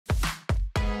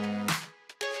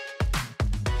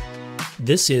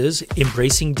This is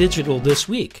Embracing Digital This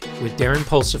Week with Darren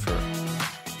Pulsifer.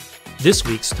 This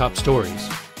week's top stories.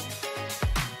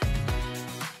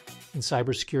 In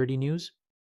cybersecurity news,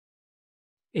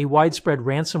 a widespread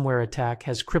ransomware attack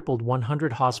has crippled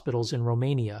 100 hospitals in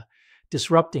Romania,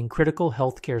 disrupting critical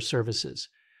healthcare services.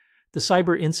 The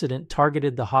cyber incident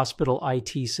targeted the hospital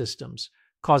IT systems,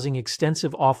 causing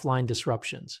extensive offline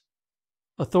disruptions.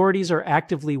 Authorities are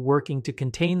actively working to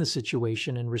contain the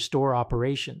situation and restore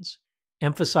operations,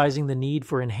 emphasizing the need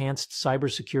for enhanced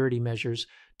cybersecurity measures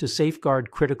to safeguard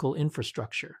critical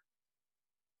infrastructure.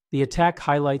 The attack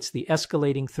highlights the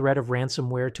escalating threat of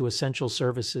ransomware to essential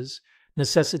services,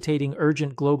 necessitating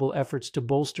urgent global efforts to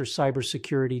bolster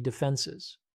cybersecurity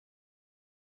defenses.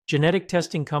 Genetic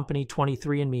testing company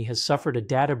 23andMe has suffered a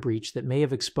data breach that may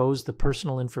have exposed the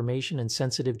personal information and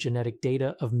sensitive genetic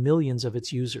data of millions of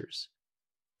its users.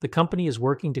 The company is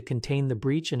working to contain the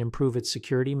breach and improve its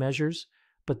security measures,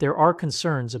 but there are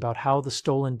concerns about how the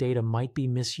stolen data might be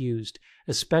misused,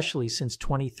 especially since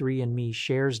 23andMe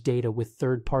shares data with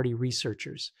third-party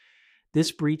researchers.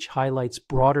 This breach highlights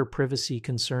broader privacy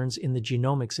concerns in the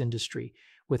genomics industry,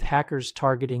 with hackers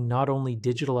targeting not only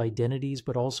digital identities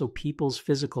but also people's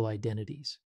physical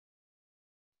identities.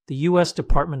 The U.S.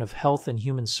 Department of Health and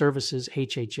Human Services,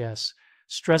 HHS,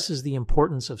 stresses the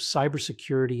importance of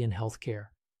cybersecurity in healthcare.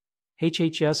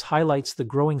 HHS highlights the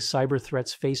growing cyber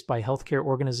threats faced by healthcare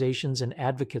organizations and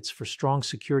advocates for strong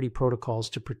security protocols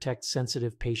to protect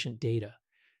sensitive patient data.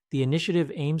 The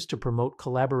initiative aims to promote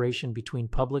collaboration between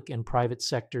public and private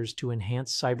sectors to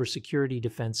enhance cybersecurity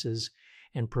defenses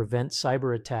and prevent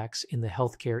cyberattacks in the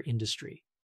healthcare industry.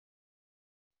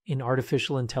 In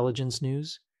artificial intelligence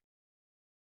news,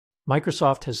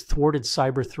 Microsoft has thwarted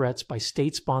cyber threats by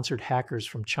state-sponsored hackers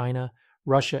from China,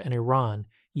 Russia, and Iran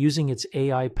using its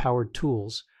AI-powered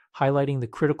tools, highlighting the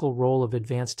critical role of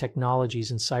advanced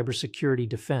technologies in cybersecurity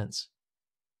defense.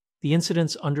 The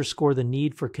incidents underscore the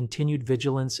need for continued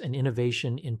vigilance and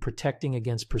innovation in protecting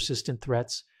against persistent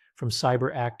threats from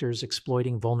cyber actors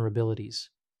exploiting vulnerabilities.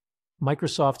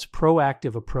 Microsoft's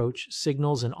proactive approach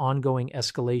signals an ongoing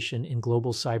escalation in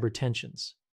global cyber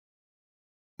tensions.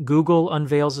 Google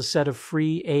unveils a set of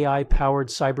free AI-powered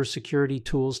cybersecurity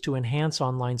tools to enhance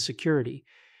online security.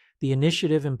 The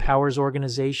initiative empowers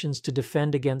organizations to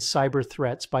defend against cyber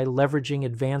threats by leveraging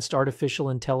advanced artificial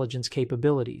intelligence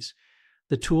capabilities.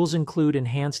 The tools include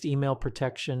enhanced email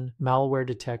protection, malware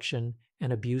detection,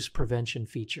 and abuse prevention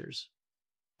features.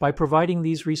 By providing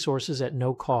these resources at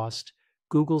no cost,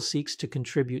 Google seeks to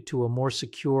contribute to a more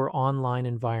secure online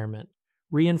environment,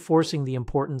 reinforcing the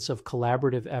importance of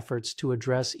collaborative efforts to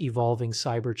address evolving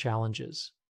cyber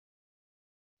challenges.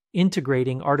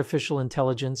 Integrating artificial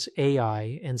intelligence,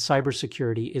 AI, and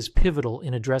cybersecurity is pivotal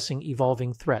in addressing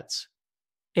evolving threats.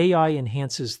 AI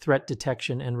enhances threat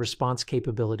detection and response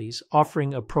capabilities,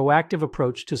 offering a proactive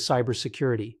approach to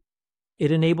cybersecurity.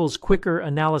 It enables quicker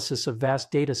analysis of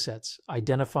vast datasets,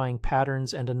 identifying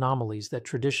patterns and anomalies that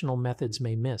traditional methods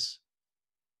may miss.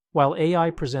 While AI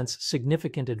presents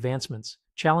significant advancements,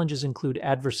 challenges include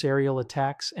adversarial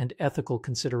attacks and ethical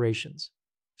considerations.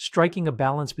 Striking a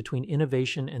balance between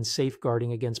innovation and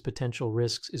safeguarding against potential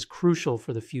risks is crucial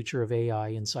for the future of AI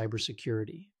in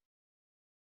cybersecurity.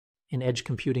 In edge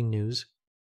computing news,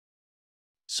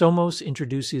 Somos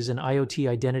introduces an IoT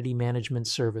identity management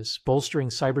service, bolstering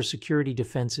cybersecurity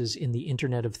defenses in the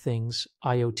Internet of Things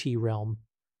 (IoT) realm.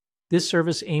 This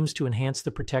service aims to enhance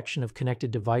the protection of connected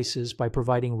devices by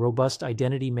providing robust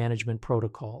identity management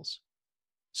protocols.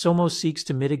 Somos seeks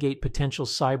to mitigate potential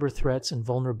cyber threats and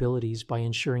vulnerabilities by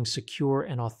ensuring secure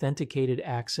and authenticated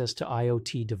access to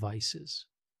IoT devices.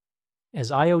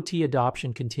 As IoT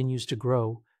adoption continues to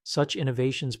grow, such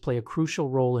innovations play a crucial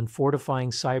role in fortifying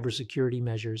cybersecurity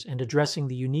measures and addressing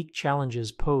the unique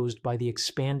challenges posed by the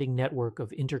expanding network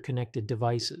of interconnected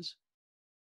devices.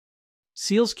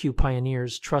 SealsQ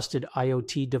pioneers trusted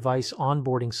IoT device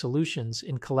onboarding solutions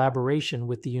in collaboration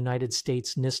with the United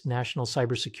States NIST National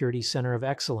Cybersecurity Center of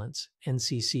Excellence,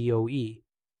 NCCOE.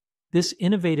 This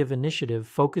innovative initiative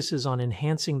focuses on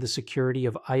enhancing the security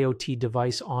of IoT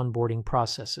device onboarding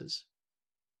processes.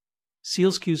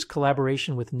 SealsQ's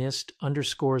collaboration with NIST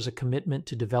underscores a commitment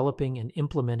to developing and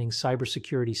implementing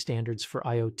cybersecurity standards for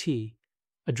IoT,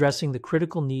 addressing the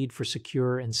critical need for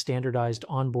secure and standardized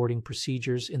onboarding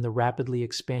procedures in the rapidly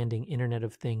expanding Internet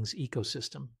of Things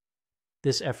ecosystem.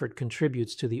 This effort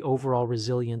contributes to the overall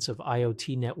resilience of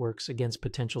IoT networks against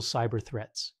potential cyber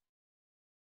threats.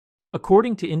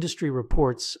 According to industry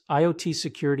reports, IoT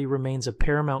security remains a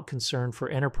paramount concern for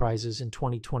enterprises in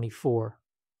 2024.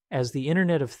 As the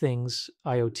Internet of Things,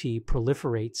 IoT,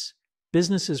 proliferates,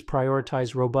 Businesses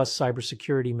prioritize robust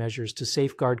cybersecurity measures to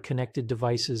safeguard connected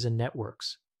devices and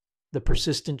networks. The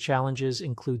persistent challenges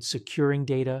include securing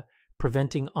data,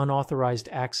 preventing unauthorized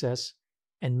access,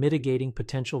 and mitigating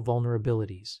potential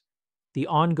vulnerabilities. The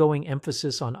ongoing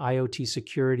emphasis on IoT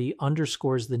security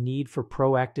underscores the need for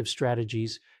proactive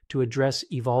strategies to address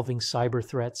evolving cyber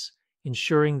threats,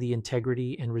 ensuring the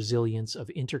integrity and resilience of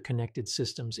interconnected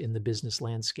systems in the business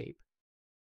landscape.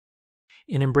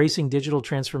 In Embracing Digital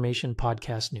Transformation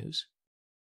podcast news,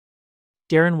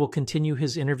 Darren will continue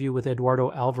his interview with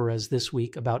Eduardo Alvarez this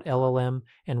week about LLM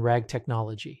and RAG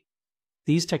technology.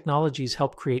 These technologies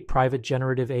help create private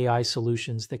generative AI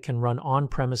solutions that can run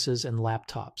on-premises and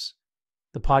laptops.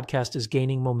 The podcast is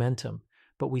gaining momentum,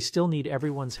 but we still need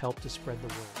everyone's help to spread the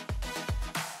word.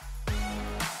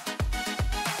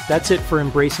 That's it for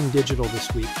Embracing Digital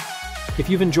this week. If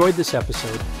you've enjoyed this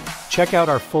episode, check out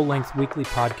our full-length weekly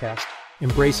podcast,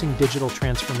 Embracing Digital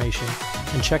Transformation,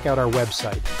 and check out our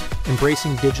website,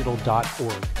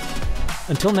 embracingdigital.org.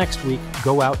 Until next week,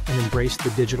 go out and embrace the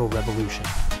digital revolution.